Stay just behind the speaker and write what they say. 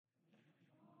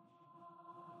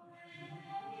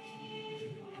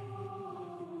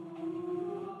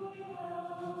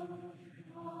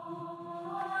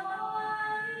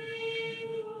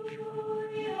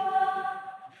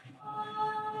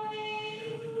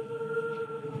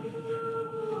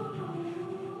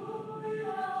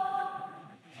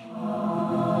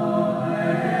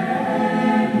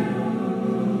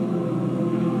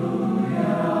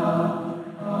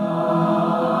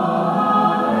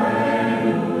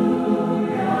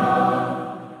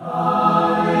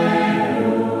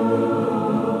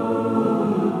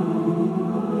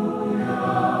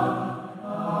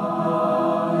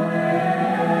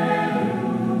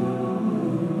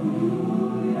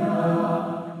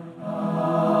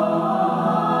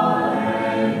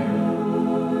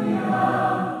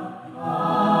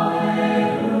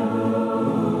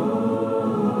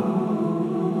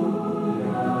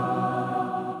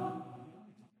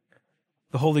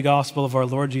Holy Gospel of our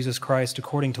Lord Jesus Christ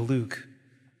according to Luke.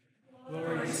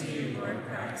 Glory to you, Lord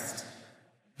Christ.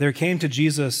 There came to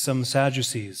Jesus some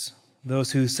Sadducees,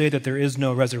 those who say that there is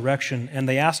no resurrection, and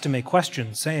they asked him a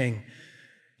question, saying,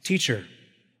 "Teacher,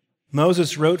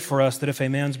 Moses wrote for us that if a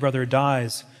man's brother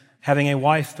dies, having a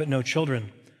wife but no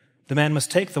children, the man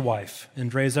must take the wife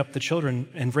and raise up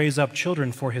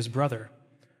children for his brother.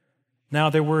 Now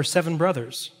there were 7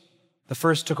 brothers. The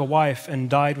first took a wife and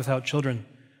died without children,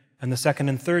 and the second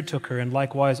and third took her, and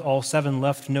likewise all 7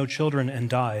 left no children and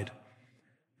died.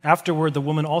 Afterward the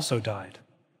woman also died.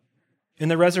 In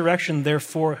the resurrection,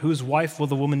 therefore, whose wife will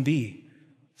the woman be?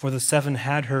 For the 7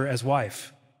 had her as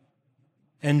wife."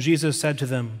 And Jesus said to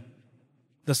them,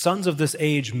 "The sons of this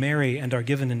age marry and are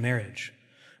given in marriage,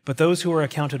 but those who are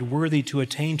accounted worthy to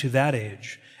attain to that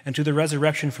age and to the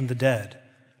resurrection from the dead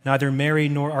neither marry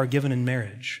nor are given in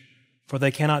marriage, for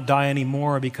they cannot die any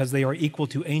more because they are equal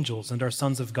to angels and are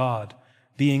sons of God,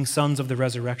 being sons of the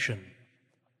resurrection.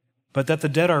 But that the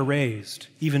dead are raised,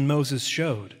 even Moses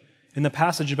showed, in the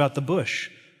passage about the bush,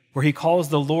 where he calls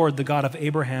the Lord the God of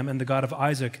Abraham and the God of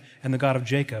Isaac and the God of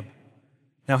Jacob.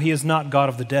 Now he is not God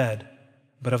of the dead,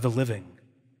 but of the living,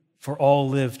 for all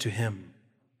live to him."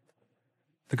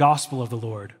 The Gospel of the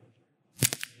Lord.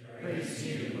 Praise to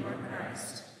you, Lord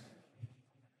Christ.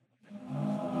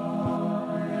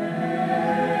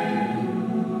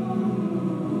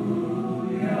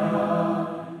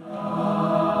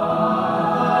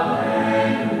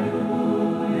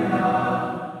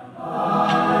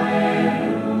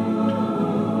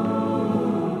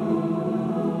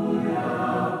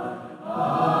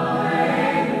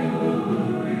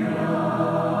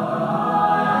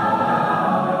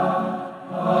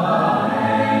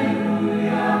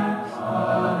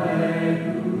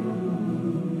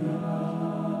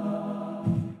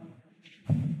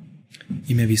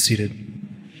 You may be seated.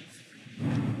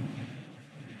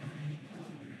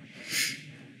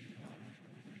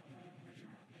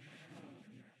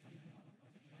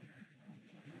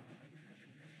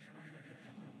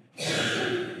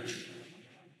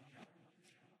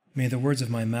 May the words of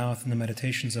my mouth and the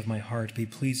meditations of my heart be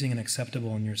pleasing and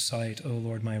acceptable in your sight, O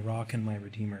Lord, my rock and my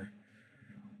redeemer.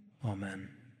 Amen.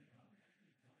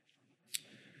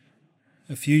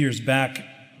 A few years back,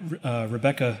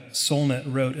 Rebecca Solnit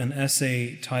wrote an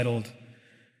essay titled,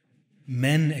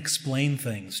 "Men Explain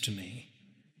Things to Me."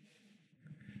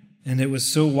 And it was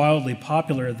so wildly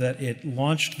popular that it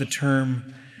launched the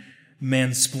term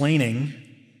mansplaining.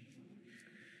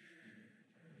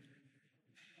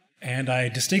 And I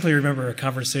distinctly remember a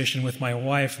conversation with my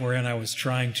wife wherein I was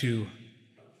trying to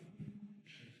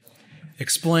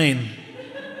explain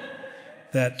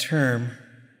that term.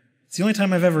 It's the only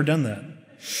time I've ever done that.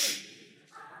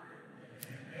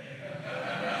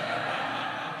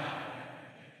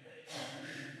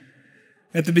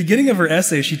 At the beginning of her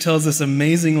essay, she tells this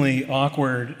amazingly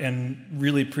awkward and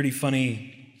really pretty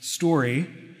funny story,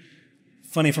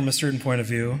 funny from a certain point of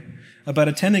view, about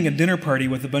attending a dinner party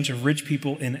with a bunch of rich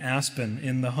people in Aspen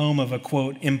in the home of a,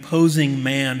 quote, imposing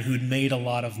man who'd made a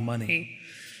lot of money.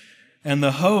 And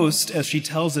the host, as she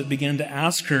tells it, began to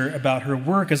ask her about her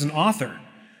work as an author,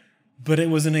 but it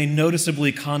was in a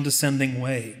noticeably condescending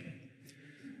way.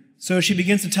 So she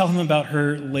begins to tell him about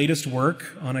her latest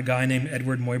work on a guy named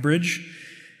Edward Muybridge,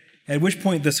 at which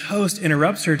point this host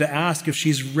interrupts her to ask if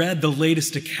she's read the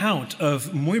latest account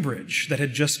of Muybridge that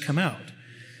had just come out.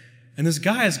 And this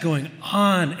guy is going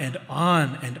on and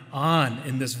on and on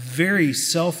in this very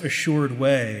self-assured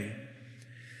way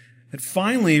that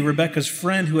finally Rebecca's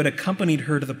friend who had accompanied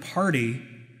her to the party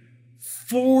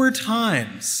 4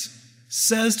 times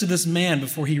says to this man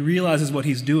before he realizes what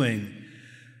he's doing,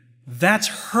 "That's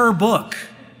her book.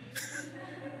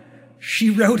 She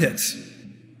wrote it."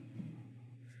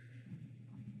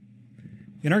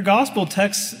 In our gospel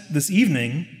text this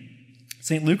evening,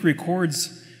 St. Luke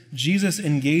records Jesus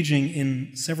engaging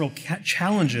in several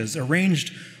challenges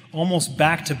arranged almost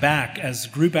back to back as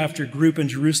group after group in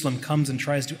Jerusalem comes and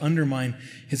tries to undermine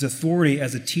his authority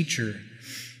as a teacher.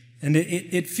 And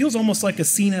it feels almost like a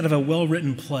scene out of a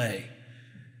well-written play.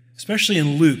 Especially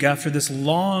in Luke, after this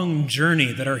long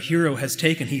journey that our hero has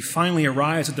taken, he finally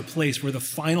arrives at the place where the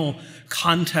final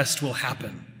contest will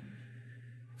happen.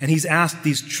 And he's asked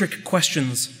these trick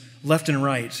questions left and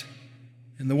right.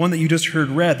 And the one that you just heard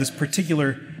read, this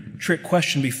particular trick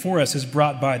question before us, is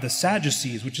brought by the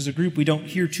Sadducees, which is a group we don't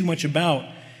hear too much about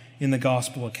in the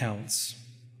gospel accounts.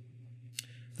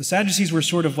 The Sadducees were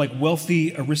sort of like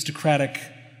wealthy, aristocratic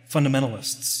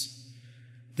fundamentalists.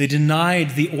 They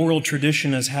denied the oral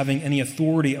tradition as having any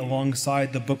authority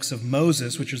alongside the books of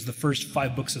Moses, which is the first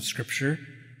 5 books of Scripture.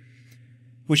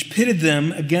 which pitted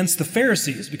them against the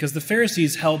Pharisees, because the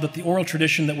Pharisees held that the oral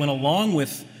tradition that went along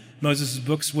with Moses'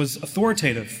 books was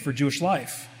authoritative for Jewish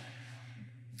life.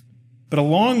 But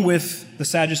along with the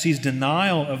Sadducees'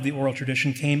 denial of the oral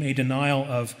tradition came a denial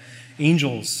of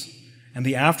angels and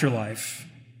the afterlife.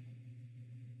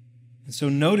 And so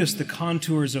notice the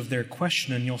contours of their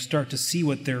question, and you'll start to see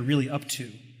what they're really up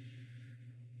to.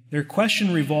 Their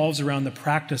question revolves around the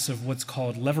practice of what's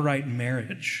called levirate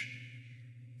marriage.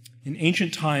 In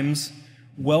ancient times,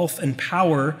 wealth and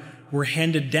power were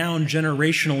handed down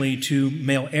generationally to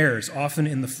male heirs, often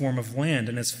in the form of land.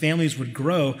 And as families would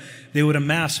grow, they would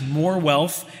amass more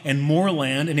wealth and more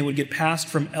land, and it would get passed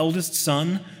from eldest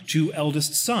son to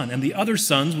eldest son. And the other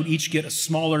sons would each get a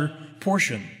smaller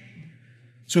portion.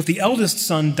 So if the eldest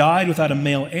son died without a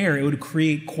male heir, it would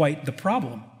create quite the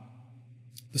problem.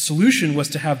 The solution was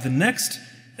to have the next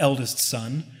eldest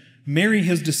son marry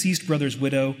his deceased brother's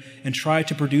widow and try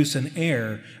to produce an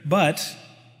heir. But,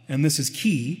 and this is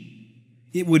key,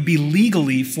 it would be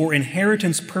legally, for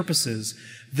inheritance purposes,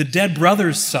 the dead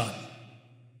brother's son,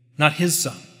 not his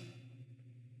son.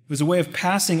 It was a way of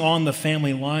passing on the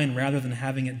family line rather than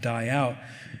having it die out,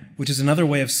 which is another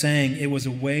way of saying it was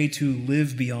a way to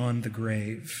live beyond the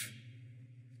grave.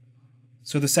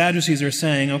 So the Sadducees are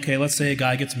saying, okay, let's say a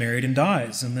guy gets married and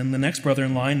dies, and then the next brother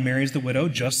in line marries the widow,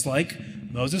 just like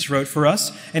Moses wrote for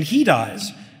us, and he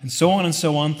dies, and so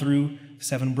on through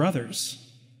 7 brothers.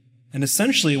 And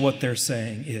essentially what they're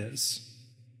saying is,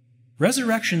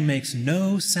 resurrection makes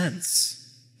no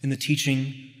sense in the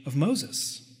teaching of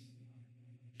Moses.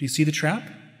 Do you see the trap?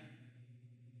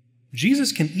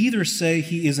 Jesus can either say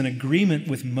he is in agreement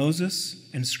with Moses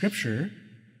and Scripture,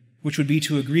 which would be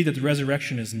to agree that the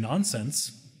resurrection is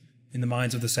nonsense in the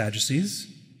minds of the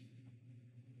Sadducees,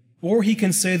 or he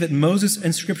can say that Moses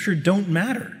and Scripture don't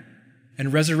matter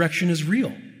and resurrection is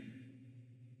real.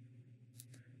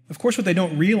 Of course, what they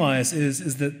don't realize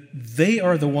is that they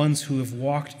are the ones who have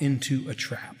walked into a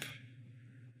trap.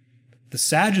 The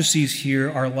Sadducees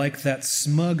here are like that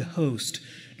smug host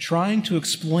trying to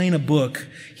explain a book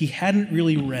he hadn't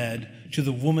really read to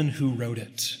the woman who wrote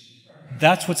it.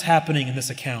 That's what's happening in this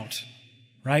account,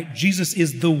 right? Jesus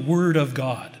is the Word of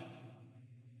God.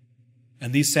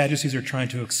 And these Sadducees are trying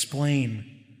to explain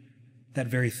that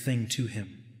very thing to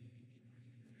him.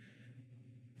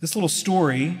 This little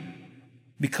story,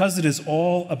 because it is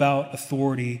all about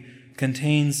authority,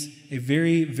 contains a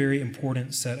very, very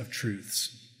important set of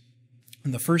truths.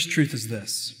 And the first truth is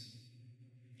this.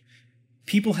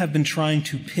 People have been trying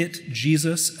to pit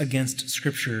Jesus against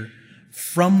Scripture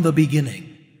from the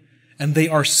beginning, and they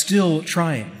are still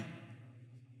trying.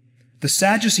 The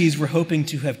Sadducees were hoping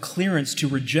to have clearance to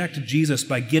reject Jesus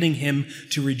by getting him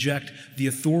to reject the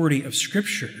authority of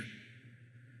Scripture.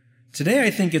 Today,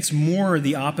 I think it's more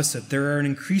the opposite. There are an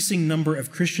increasing number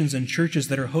of Christians and churches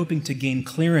that are hoping to gain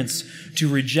clearance to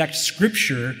reject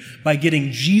Scripture by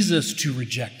getting Jesus to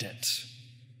reject it.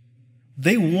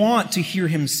 They want to hear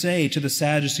him say to the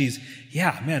Sadducees,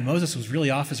 yeah, man, Moses was really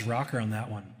off his rocker on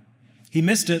that one. He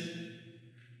missed it.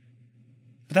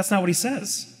 But that's not what he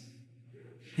says.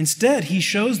 Instead, he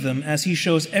shows them, as he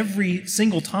shows every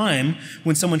single time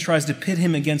when someone tries to pit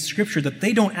him against Scripture, that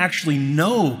they don't actually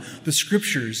know the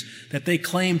Scriptures that they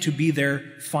claim to be their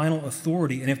final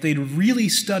authority. And if they'd really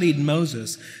studied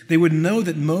Moses, they would know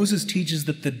that Moses teaches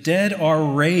that the dead are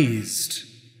raised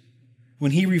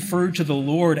when he referred to the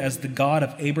Lord as the God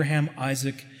of Abraham,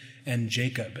 Isaac, and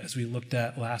Jacob, as we looked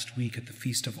at last week at the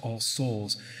Feast of All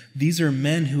Souls. These are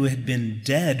men who had been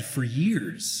dead for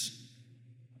years.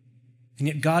 And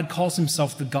yet God calls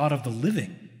himself the God of the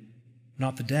living,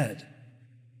 not the dead.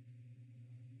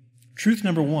 Truth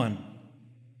number 1,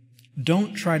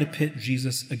 don't try to pit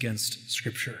Jesus against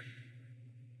Scripture.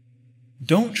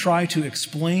 Don't try to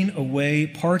explain away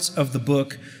parts of the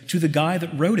book to the guy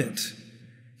that wrote it.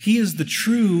 He is the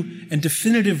true and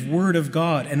definitive Word of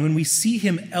God. And when we see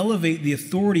him elevate the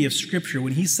authority of Scripture,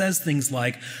 when he says things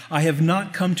like, I have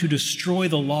not come to destroy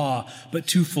the law, but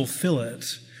to fulfill it,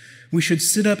 we should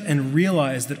sit up and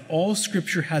realize that all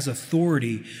Scripture has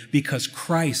authority because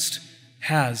Christ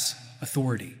has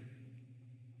authority.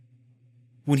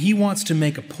 When he wants to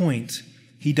make a point,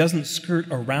 he doesn't skirt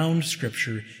around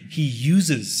Scripture. He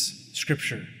uses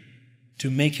Scripture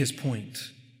to make his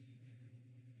point.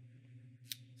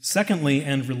 Secondly,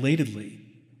 and relatedly,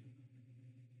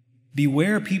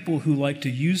 beware people who like to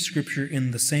use Scripture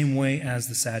in the same way as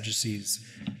the Sadducees,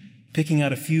 picking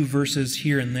out a few verses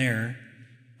here and there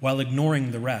while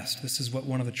ignoring the rest. This is what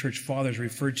one of the church fathers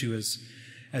referred to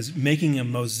as making a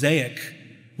mosaic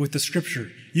with the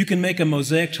Scripture. You can make a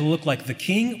mosaic to look like the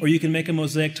king, or you can make a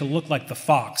mosaic to look like the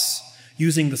fox,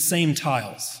 using the same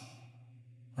tiles.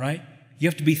 right? You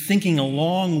have to be thinking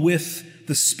along with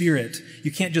the Spirit.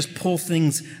 You can't just pull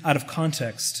things out of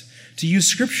context. To use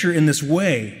Scripture in this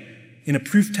way, in a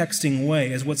proof-texting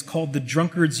way, is what's called the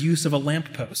drunkard's use of a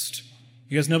lamppost.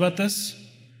 You guys know about this?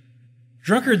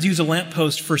 Drunkards use a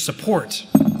lamppost for support,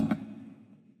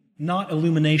 not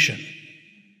illumination,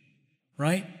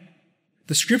 right?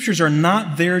 The Scriptures are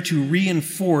not there to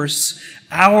reinforce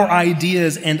our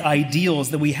ideas and ideals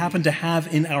that we happen to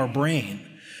have in our brain.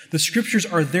 The Scriptures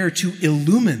are there to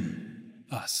illumine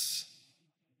us,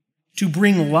 to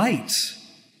bring light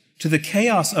to the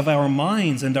chaos of our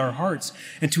minds and our hearts,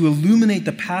 and to illuminate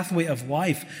the pathway of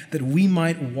life that we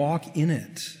might walk in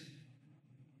it.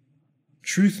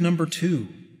 Truth number 2,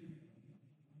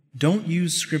 don't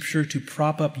use Scripture to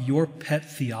prop up your pet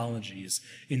theologies.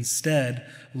 Instead,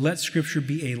 let Scripture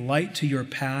be a light to your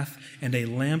path and a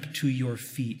lamp to your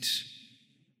feet.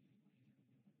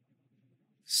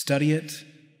 Study it,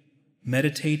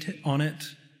 meditate on it,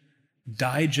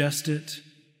 digest it,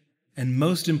 and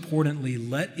most importantly,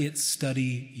 let it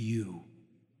study you.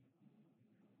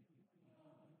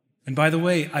 And by the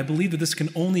way, I believe that this can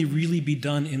only really be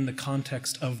done in the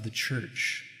context of the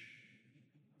church.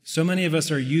 So many of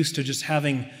us are used to just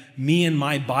having me and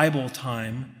my Bible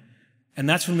time, and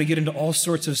that's when we get into all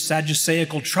sorts of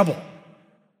Sadduceical trouble,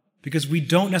 because we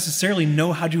don't necessarily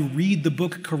know how to read the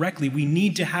book correctly. We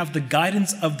need to have the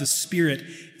guidance of the Spirit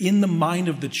in the mind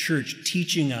of the church,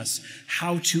 teaching us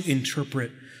how to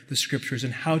interpret the Scriptures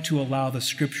and how to allow the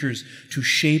Scriptures to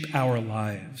shape our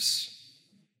lives.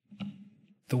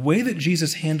 The way that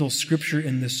Jesus handles Scripture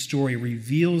in this story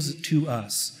reveals to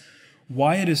us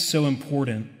why it is so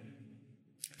important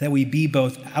that we be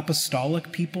both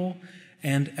apostolic people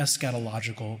and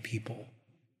eschatological people.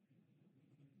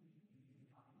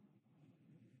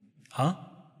 Huh?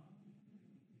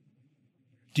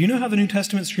 Do you know how the New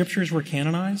Testament Scriptures were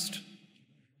canonized?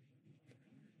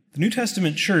 The New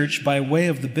Testament church, by way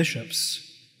of the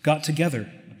bishops, got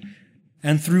together,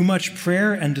 and through much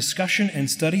prayer and discussion and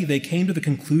study, they came to the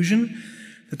conclusion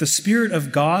that the Spirit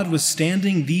of God was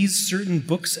standing these certain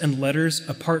books and letters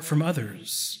apart from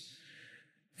others.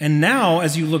 And now,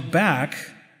 as you look back,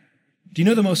 do you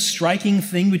know the most striking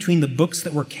thing between the books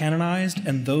that were canonized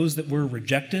and those that were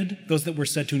rejected, those that were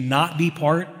said to not be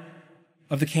part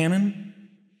of the canon?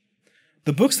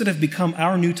 The books that have become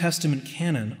our New Testament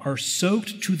canon are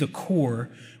soaked to the core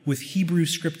with Hebrew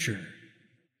Scripture.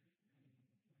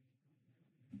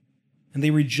 And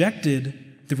the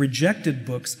rejected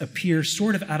books appear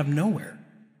sort of out of nowhere.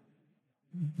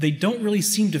 They don't really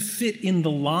seem to fit in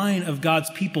the line of God's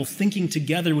people thinking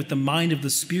together with the mind of the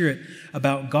Spirit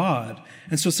about God.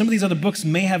 And so some of these other books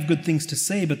may have good things to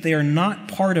say, but they are not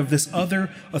part of this other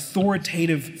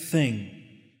authoritative thing.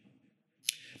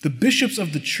 The bishops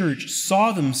of the church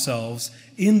saw themselves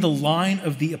in the line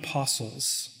of the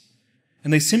apostles.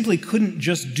 And they simply couldn't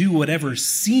just do whatever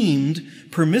seemed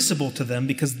permissible to them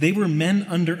because they were men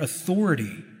under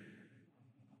authority.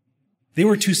 They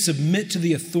were to submit to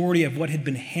the authority of what had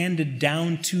been handed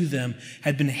down to them,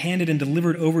 had been handed and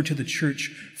delivered over to the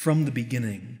church from the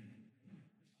beginning.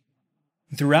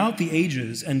 Throughout the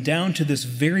ages and down to this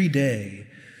very day,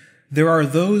 there are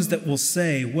those that will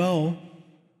say, well,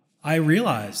 I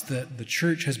realize that the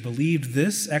church has believed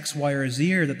this, X, Y, or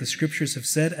Z, or that the Scriptures have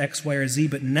said X, Y, or Z,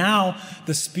 but now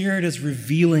the Spirit is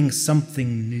revealing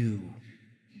something new.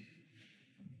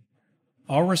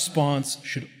 Our response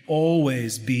should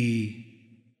always be,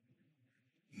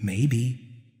 maybe.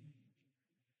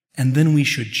 And then we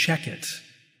should check it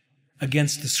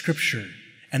against the Scripture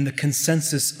and the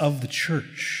consensus of the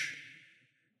church.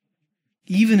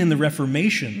 Even in the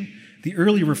Reformation, the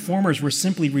early reformers were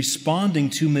simply responding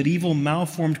to medieval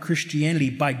malformed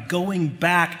Christianity by going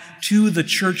back to the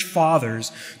church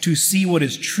fathers to see what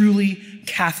is truly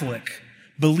Catholic,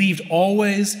 believed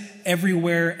always,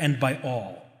 everywhere, and by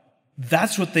all.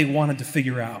 That's what they wanted to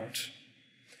figure out.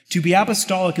 To be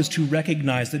apostolic is to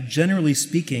recognize that, generally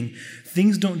speaking,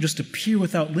 things don't just appear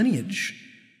without lineage.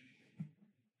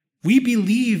 We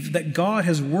believe that God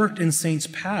has worked in saints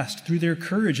past through their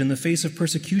courage in the face of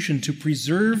persecution to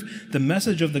preserve the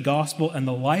message of the gospel and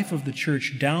the life of the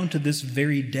church down to this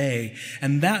very day.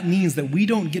 And that means that we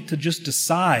don't get to just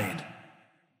decide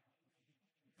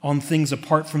on things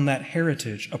apart from that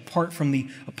heritage, apart from the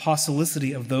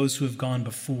apostolicity of those who have gone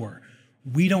before.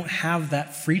 We don't have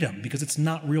that freedom because it's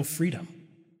not real freedom.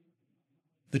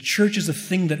 The church is a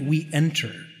thing that we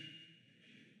enter.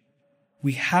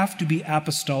 We have to be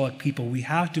apostolic people. We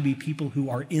have to be people who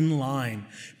are in line,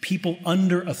 people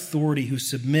under authority who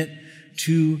submit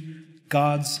to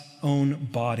God's own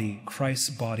body, Christ's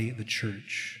body, the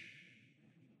church.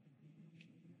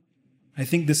 I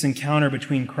think this encounter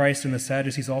between Christ and the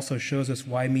Sadducees also shows us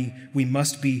why we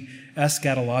must be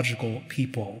eschatological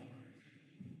people.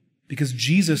 Because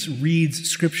Jesus reads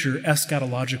Scripture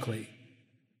eschatologically.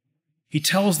 He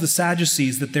tells the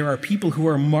Sadducees that there are people who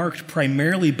are marked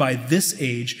primarily by this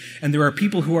age, and there are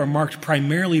people who are marked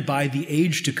primarily by the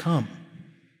age to come.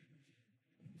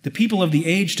 The people of the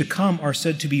age to come are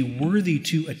said to be worthy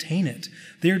to attain it.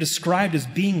 They are described as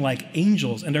being like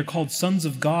angels and are called sons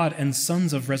of God and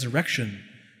sons of resurrection.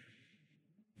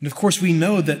 And of course, we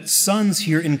know that sons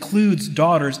here includes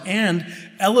daughters and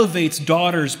elevates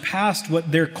daughters past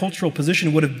what their cultural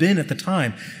position would have been at the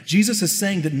time. Jesus is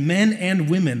saying that men and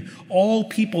women, all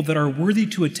people that are worthy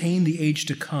to attain the age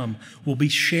to come, will be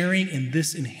sharing in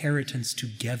this inheritance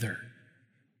together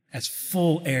as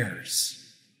full heirs.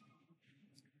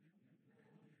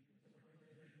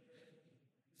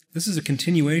 This is a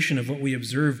continuation of what we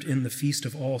observed in the Feast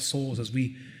of All Souls as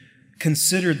we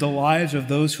considered the lives of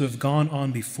those who have gone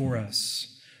on before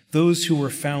us, those who were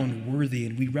found worthy,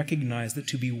 and we recognize that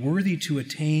to be worthy to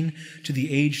attain to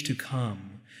the age to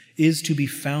come is to be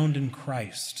found in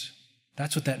Christ.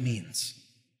 That's what that means.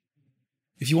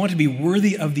 If you want to be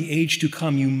worthy of the age to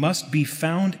come, you must be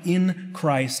found in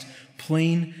Christ,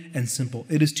 plain and simple.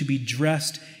 It is to be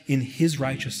dressed in His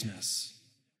righteousness,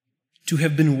 to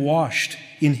have been washed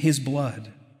in His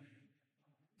blood.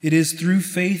 It is through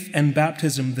faith and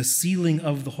baptism, the sealing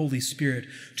of the Holy Spirit,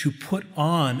 to put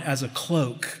on as a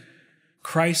cloak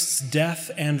Christ's death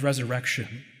and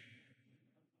resurrection.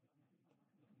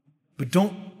 But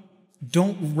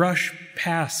don't rush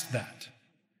past that.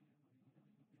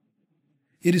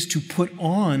 It is to put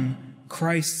on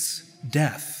Christ's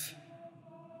death.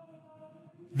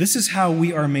 This is how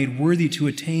we are made worthy to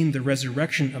attain the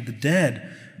resurrection of the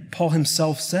dead. Paul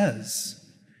himself says,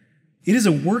 it is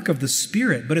a work of the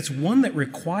Spirit, but it's one that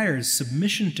requires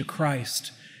submission to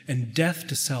Christ and death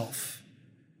to self.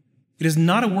 It is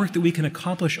not a work that we can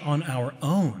accomplish on our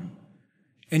own,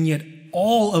 and yet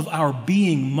all of our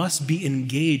being must be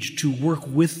engaged to work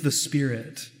with the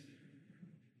Spirit.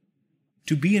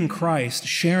 To be in Christ,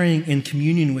 sharing in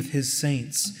communion with His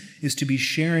saints, is to be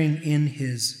sharing in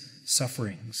His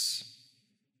sufferings.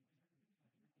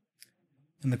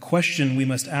 And the question we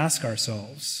must ask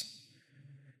ourselves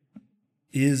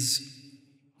is,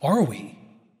 are we?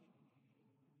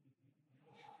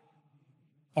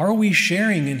 Are we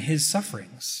sharing in His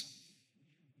sufferings?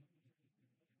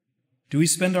 Do we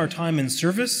spend our time in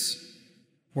service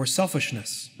or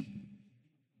selfishness?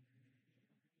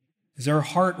 Is our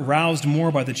heart roused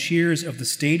more by the cheers of the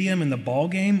stadium and the ball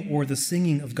game or the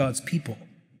singing of God's people?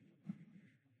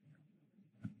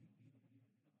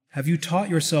 Have you taught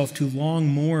yourself to long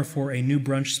more for a new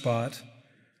brunch spot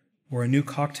or a new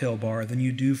cocktail bar than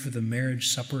you do for the marriage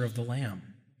supper of the Lamb?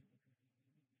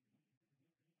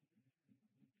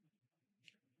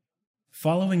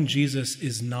 Following Jesus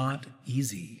is not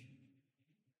easy.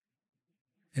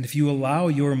 And if you allow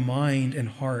your mind and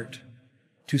heart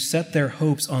to set their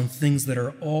hopes on things that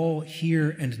are all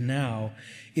here and now,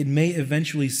 it may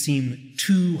eventually seem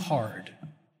too hard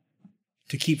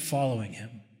to keep following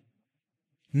Him.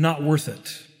 Not worth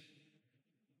it.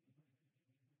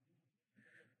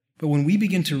 But when we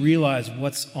begin to realize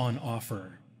what's on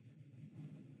offer,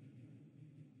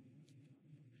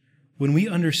 when we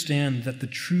understand that the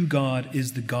true God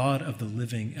is the God of the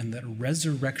living and that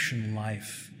resurrection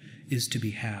life is to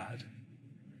be had,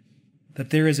 that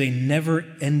there is a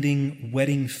never-ending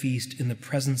wedding feast in the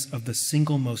presence of the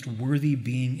single most worthy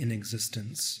being in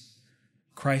existence,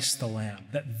 Christ the Lamb,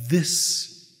 that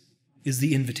this is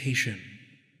the invitation.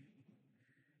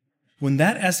 When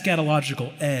that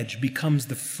eschatological edge becomes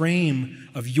the frame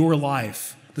of your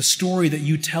life, the story that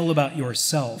you tell about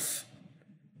yourself,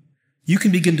 you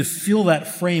can begin to fill that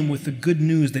frame with the good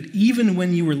news that even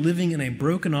when you were living in a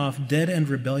broken-off, dead-end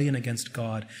rebellion against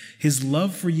God, His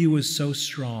love for you was so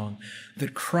strong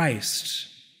that Christ,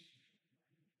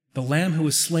 the Lamb who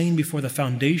was slain before the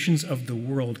foundations of the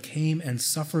world, came and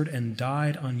suffered and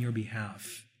died on your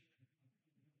behalf.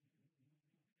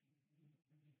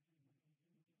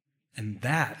 And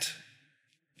that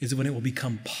is when it will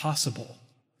become possible,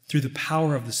 through the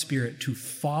power of the Spirit, to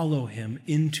follow Him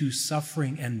into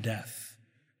suffering and death,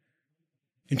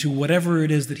 into whatever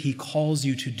it is that He calls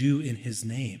you to do in His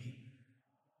name.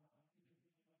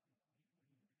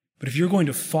 But if you're going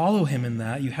to follow Him in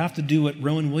that, you have to do what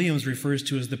Rowan Williams refers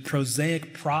to as the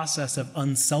prosaic process of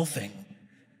unselfing.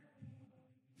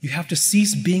 You have to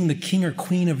cease being the king or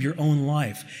queen of your own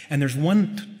life. And there's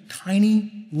one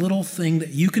tiny little thing that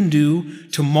you can do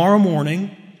tomorrow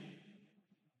morning.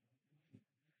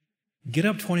 Get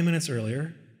up 20 minutes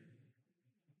earlier,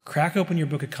 Crack open your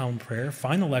Book of Common Prayer,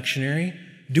 find the lectionary,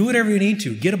 do whatever you need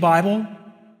to. Get a Bible,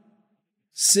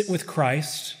 sit with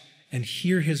Christ, and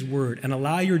hear his word, and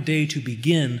allow your day to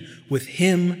begin with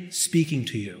him speaking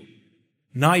to you.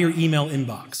 Not your email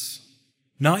inbox,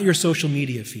 not your social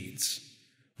media feeds,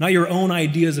 not your own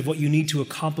ideas of what you need to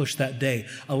accomplish that day.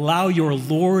 Allow your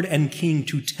Lord and King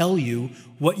to tell you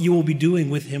what you will be doing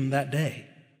with him that day.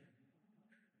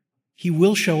 He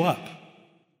will show up.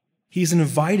 He's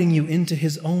inviting you into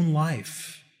his own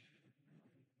life.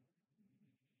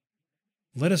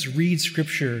 Let us read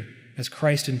Scripture as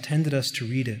Christ intended us to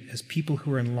read it, as people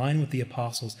who are in line with the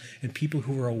apostles and people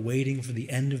who are awaiting for the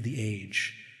end of the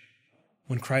age,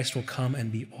 when Christ will come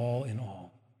and be all in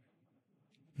all.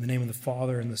 In the name of the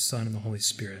Father, and the Son, and the Holy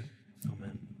Spirit.